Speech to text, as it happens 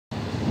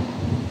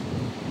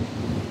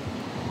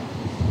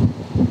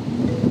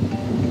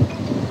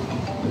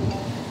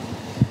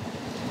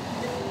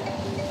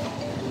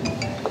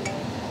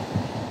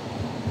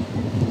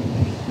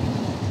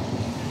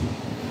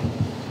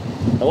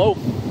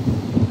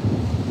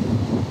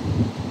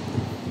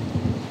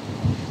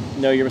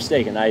no, you're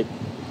mistaken.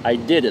 I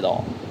did it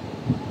all.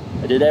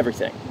 I did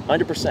everything,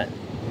 100%.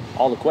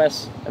 All the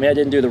quests. I mean, I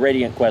didn't do the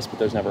Radiant quest, but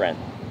those never end.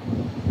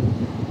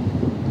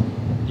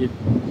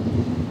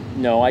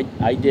 No,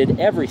 I did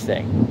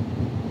everything.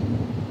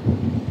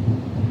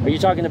 Are you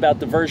talking about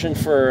the version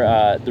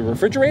for the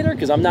refrigerator?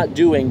 Because I'm not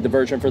doing the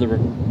version for the...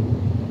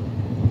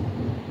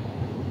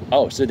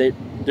 Oh, so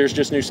there's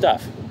just new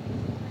stuff.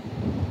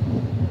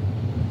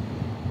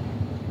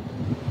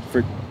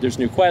 There's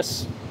new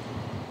quests.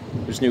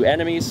 There's new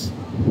enemies.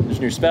 There's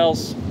new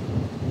spells.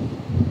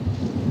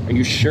 Are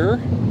you sure?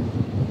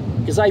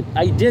 Because I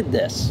did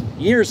this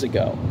years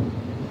ago.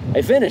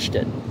 I finished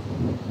it.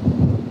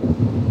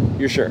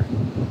 You're sure?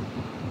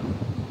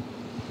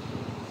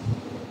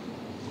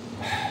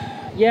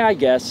 Yeah, I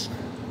guess.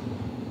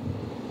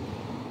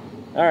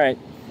 All right.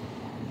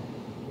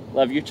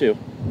 Love you too.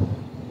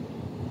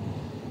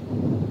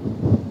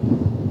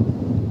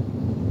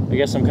 I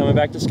guess I'm coming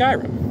back to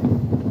Skyrim.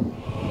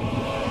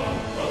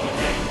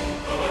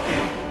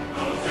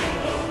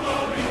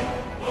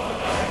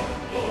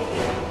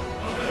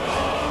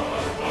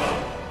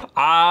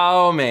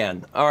 Oh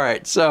man. All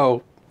right,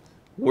 so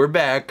we're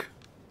back.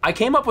 I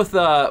came up with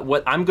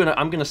what I'm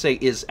gonna say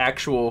is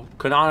actual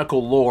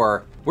canonical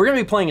lore. We're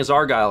gonna be playing as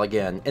Argyl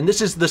again, and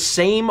this is the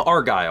same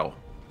Argyl.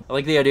 I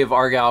like the idea of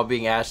Argyl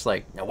being asked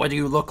like, "Now, what do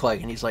you look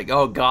like?" And he's like,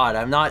 "Oh God,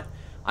 I'm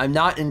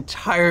not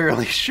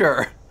entirely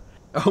sure."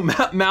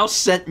 Oh, Mouse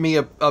sent me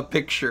a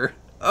picture.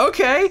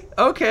 Okay.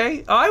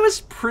 I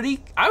was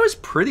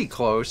pretty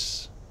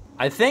close.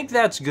 I think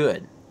that's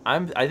good.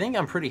 I think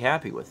I'm pretty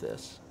happy with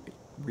this.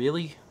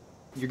 Really?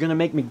 You're gonna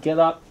make me get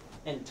up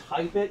and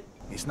type it?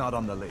 He's not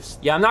on the list.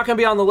 Yeah, I'm not gonna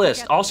be on the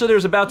list. Also,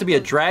 there's about to be a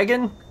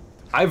dragon.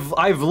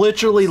 I've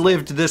literally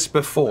lived this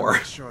before.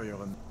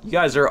 You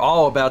guys are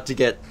all about to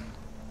get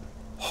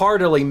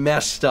heartily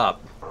messed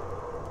up.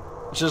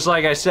 Just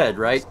like I said,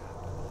 right?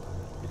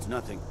 It's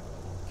nothing.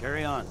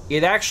 Carry on.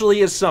 It actually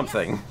is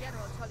something.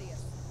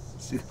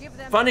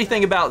 Funny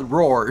thing about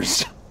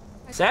roars.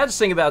 Saddest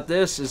thing about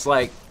this is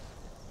like,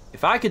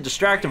 if I could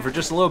distract him for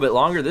just a little bit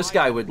longer, this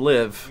guy would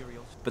live.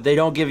 But they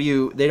don't give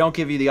you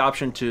the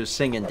option to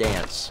sing and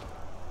dance,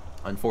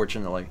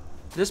 unfortunately.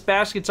 This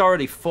basket's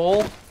already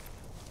full.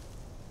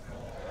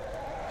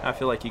 I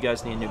feel like you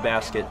guys need a new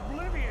basket.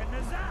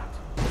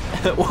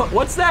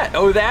 What's that?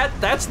 Oh,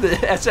 that's the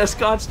SS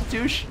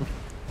Constitution.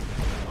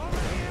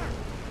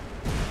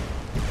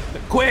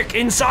 Quick,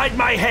 inside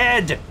my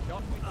head!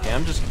 Okay,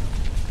 I'm just...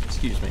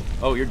 Excuse me.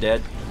 Oh, you're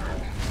dead.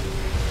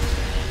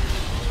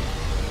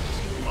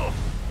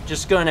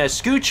 Just gonna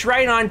scooch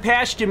right on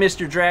past you,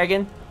 Mr.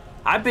 Dragon.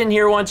 I've been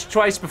here once or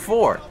twice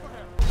before.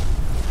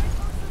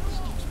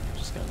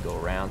 Just gonna go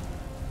around.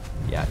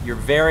 Yeah, you're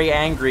very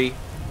angry.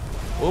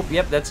 Oh,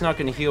 yep, that's not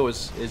gonna heal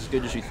as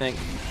good as you think.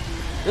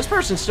 This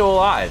person's still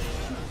alive.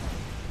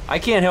 I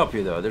can't help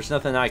you, though. There's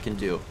nothing I can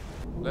do.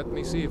 Let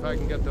me see if I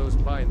can get those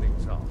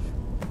bindings off.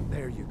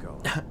 There you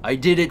go. I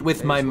did it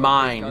with my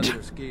mind.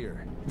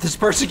 This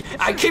person,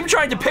 I keep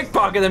trying to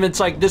pickpocket them. It's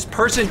like, this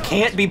person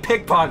can't be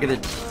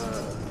pickpocketed.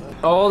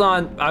 Hold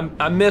on,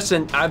 I'm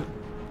missing.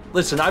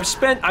 Listen, I've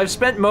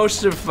spent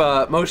most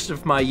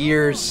of my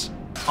years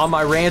on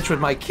my ranch with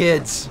my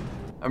kids.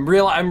 I'm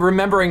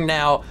remembering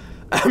now.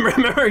 I'm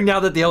remembering now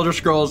that the Elder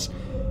Scrolls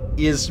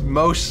is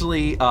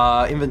mostly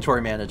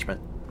inventory management.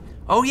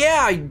 Oh yeah,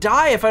 I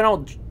die if I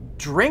don't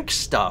drink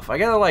stuff. I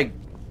gotta like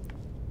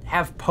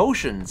have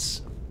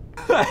potions.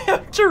 I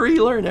have to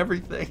relearn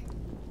everything.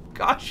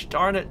 Gosh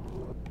darn it.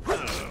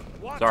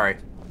 Sorry.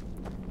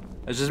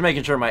 I was just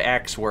making sure my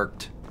axe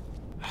worked.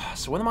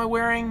 So what am I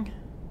wearing?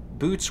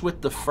 Boots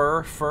with the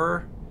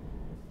fur.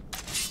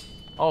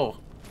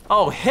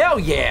 Oh hell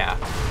yeah!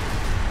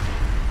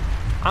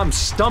 I'm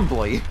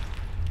stumbly.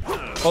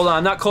 Hold on,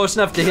 I'm not close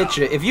enough to hit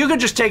you. If you could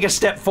just take a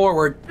step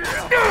forward.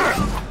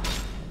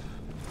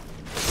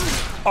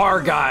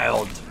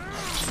 Argyled.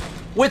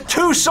 With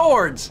 2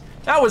 swords!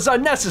 That was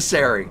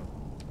unnecessary.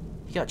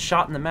 He got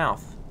shot in the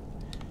mouth.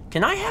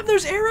 Can I have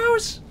those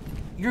arrows?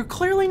 You're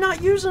clearly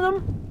not using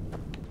them.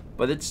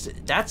 But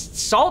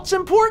salt's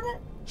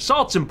important?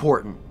 Salt's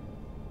important.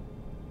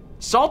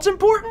 Salt's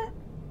important?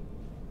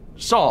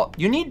 Salt.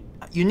 You need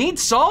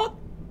salt?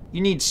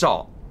 You need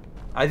salt.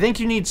 I think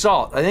you need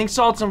salt. I think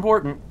salt's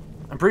important.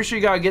 I'm pretty sure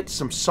you gotta get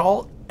some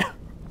salt.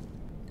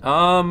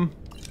 Alright,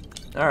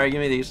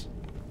 give me these.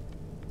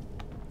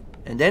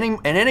 And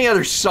any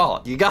other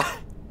salt. You got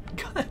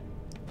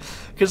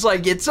because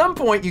like at some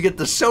point you get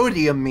the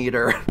sodium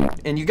meter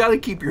and you gotta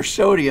keep your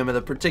sodium at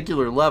a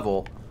particular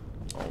level.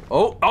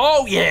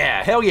 Oh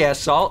yeah, hell yeah,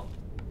 salt.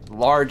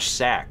 Large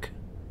sack.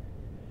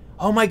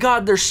 Oh my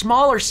God, there's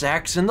smaller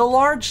sacks in the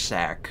large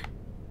sack.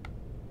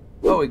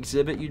 Oh,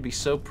 Exhibit, you'd be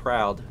so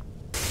proud.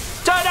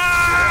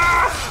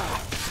 Ta-da!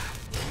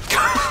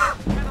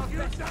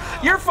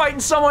 You're fighting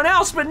someone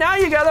else, but now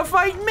you gotta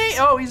fight me.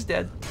 Oh, he's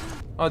dead.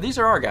 Oh, these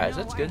are our guys,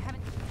 that's good.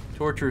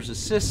 Torturer's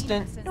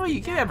assistant. No,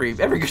 you every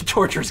good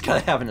torturer's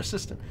gotta have an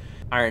assistant.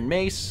 Iron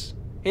mace.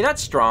 Hey,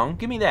 that's strong,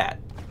 give me that.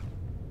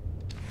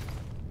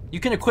 You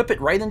can equip it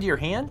right into your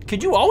hand?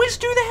 Could you always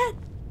do that?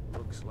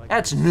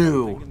 That's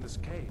new.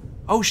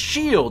 Oh,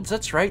 shields.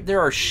 That's right.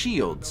 There are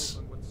shields.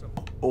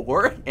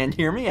 Or, and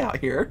hear me out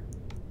here,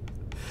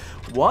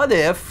 what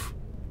if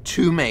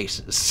 2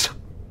 maces?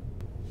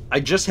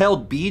 I just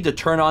held B to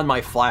turn on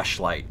my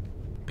flashlight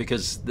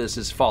because this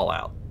is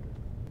Fallout.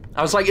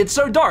 I was like, it's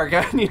so dark,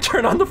 I need to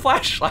turn on the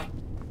flashlight.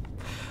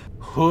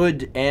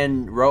 Hood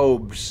and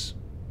robes.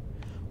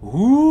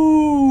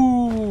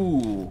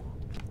 Ooh.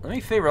 Let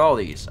me favorite all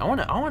these. I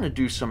wanna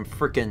do some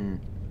freaking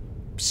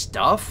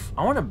stuff.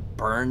 I wanna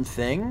burn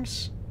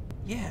things.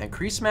 Yeah,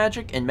 increase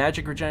magic and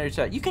magic regenerates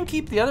that. You can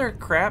keep the other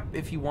crap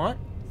if you want,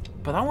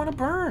 but I wanna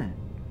burn.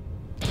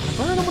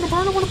 I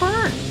wanna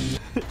burn.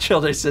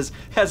 Childe says,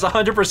 has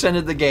 100%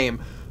 of the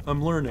game.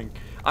 I'm learning.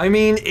 I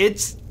mean,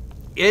 it's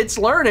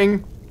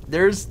learning.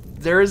 There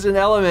is an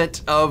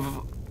element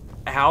of,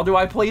 how do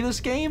I play this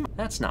game?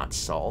 That's not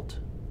salt.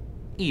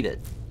 Eat it.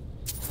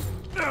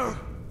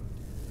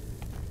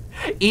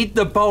 Eat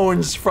the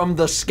bones from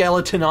the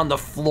skeleton on the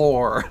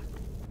floor.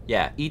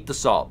 Yeah, eat the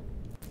salt.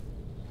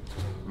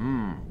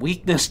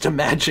 Weakness to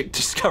magic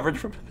discovered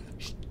from...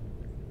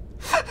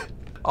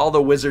 All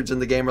the wizards in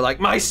the game are like,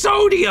 my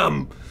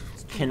sodium!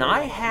 Can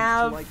I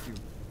have...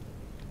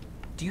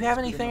 Do you have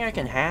anything I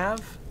can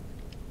have?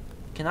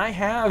 Can I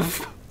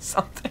have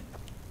something?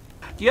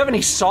 Do you have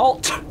any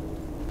salt?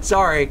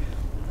 Sorry,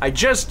 I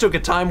just took a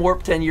time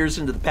warp 10 years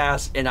into the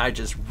past and I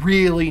just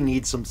really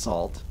need some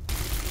salt.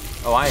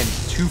 Oh, I am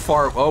too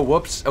far, oh,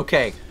 whoops,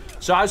 okay.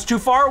 So I was too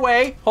far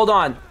away. Hold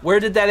on,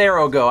 where did that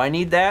arrow go? I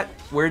need that,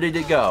 where did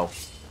it go?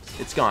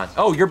 It's gone.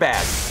 Oh, you're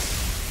bad.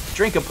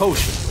 Drink a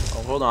potion.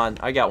 Oh, hold on,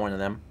 I got one of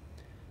them.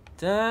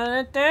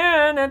 Oh,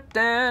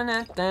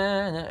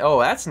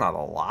 that's not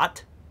a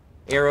lot.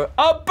 Arrow,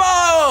 a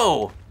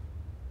bow!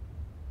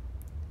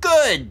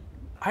 Good.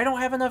 I don't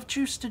have enough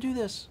juice to do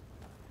this.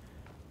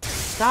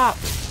 Stop.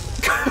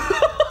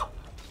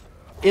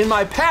 In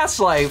my past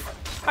life,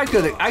 I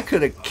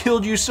could have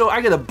killed you so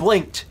I could have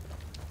blinked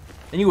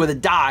and you would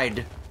have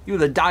died. You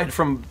would have died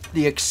from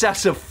the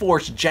excessive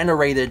force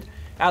generated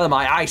out of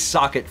my eye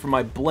socket from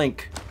my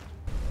blink.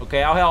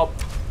 Okay, I'll help.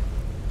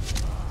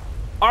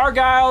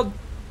 Argyl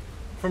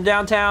from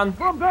downtown.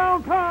 From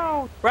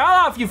downtown!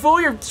 Right off, you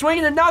fool, you're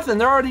swinging at nothing.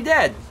 They're already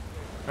dead.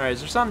 All right,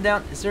 is there something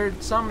down, is there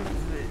some,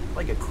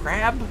 like a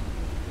crab?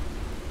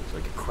 Is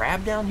there like a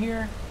crab down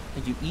here?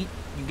 Like you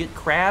get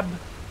crab?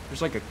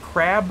 There's like a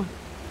crab?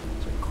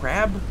 Is there a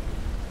crab?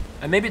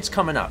 And maybe it's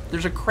coming up.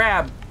 There's a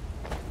crab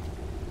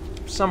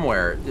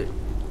somewhere.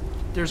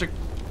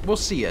 We'll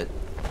see it.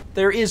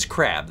 There is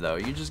crab though.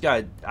 You just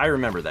got, I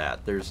remember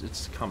that.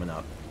 It's coming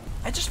up.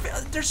 I just feel,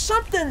 there's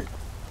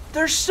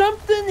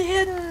something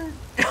hidden.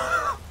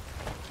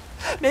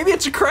 Maybe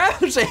it's a crab,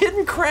 there's a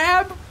hidden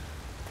crab.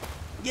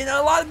 You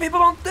know, a lot of people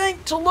don't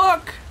think to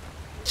look.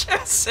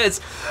 Jess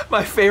says,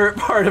 my favorite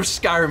part of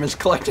Skyrim is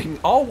collecting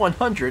all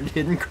 100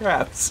 hidden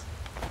crabs.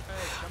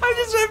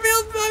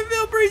 I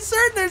feel pretty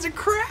certain there's a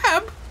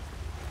crab.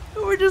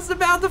 We're just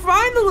about to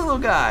find the little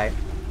guy.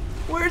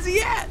 Where's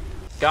he at?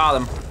 Got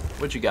him.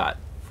 What you got?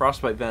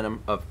 Frostbite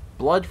venom of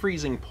blood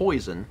freezing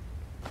poison.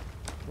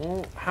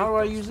 Well, how do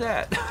I use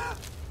that?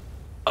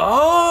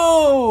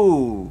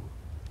 Oh!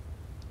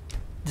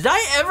 Did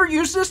I ever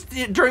use this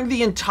during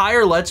the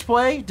entire Let's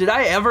Play? Did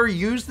I ever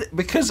use it?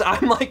 Because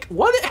I'm like,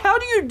 what? How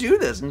do you do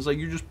this? And it's like,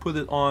 you just put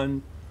it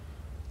on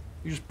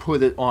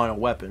a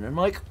weapon. I'm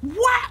like,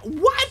 what?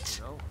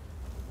 What?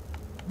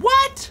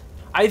 What?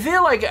 I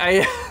feel like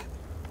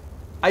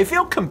I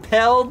feel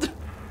compelled.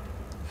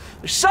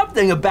 There's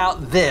something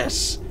about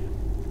this.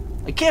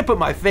 I can't put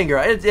my finger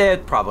on it.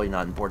 It's probably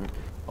not important.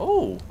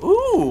 Oh,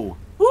 ooh,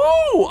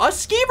 ooh, a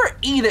skeever.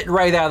 Eat it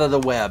right out of the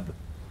web.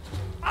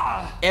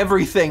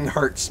 Everything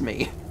hurts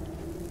me.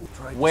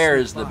 Where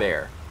is the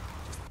bear?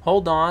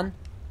 Hold on.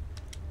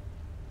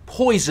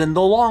 Poison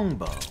the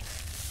longbow.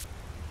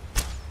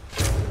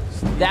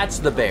 That's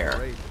the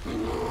bear.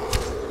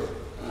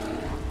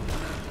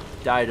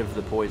 Died of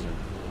the poison.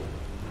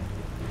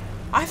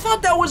 I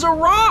thought that was a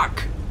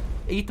rock.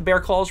 Eat the bear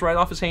claws right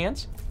off his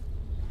hands.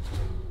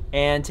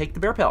 And take the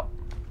bear pelt.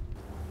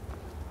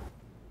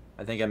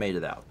 I think I made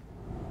it out.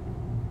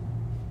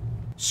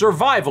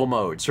 Survival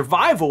mode.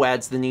 Survival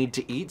adds the need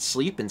to eat,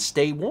 sleep, and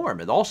stay warm.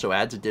 It also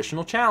adds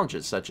additional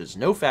challenges, such as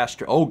no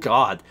faster, oh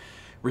god,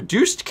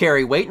 reduced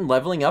carry weight and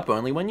leveling up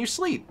only when you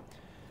sleep.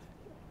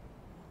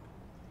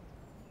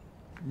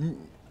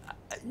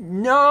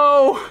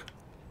 No.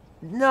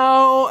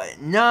 No.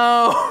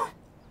 No.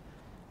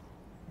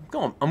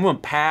 I'm going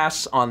to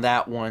pass on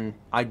that one.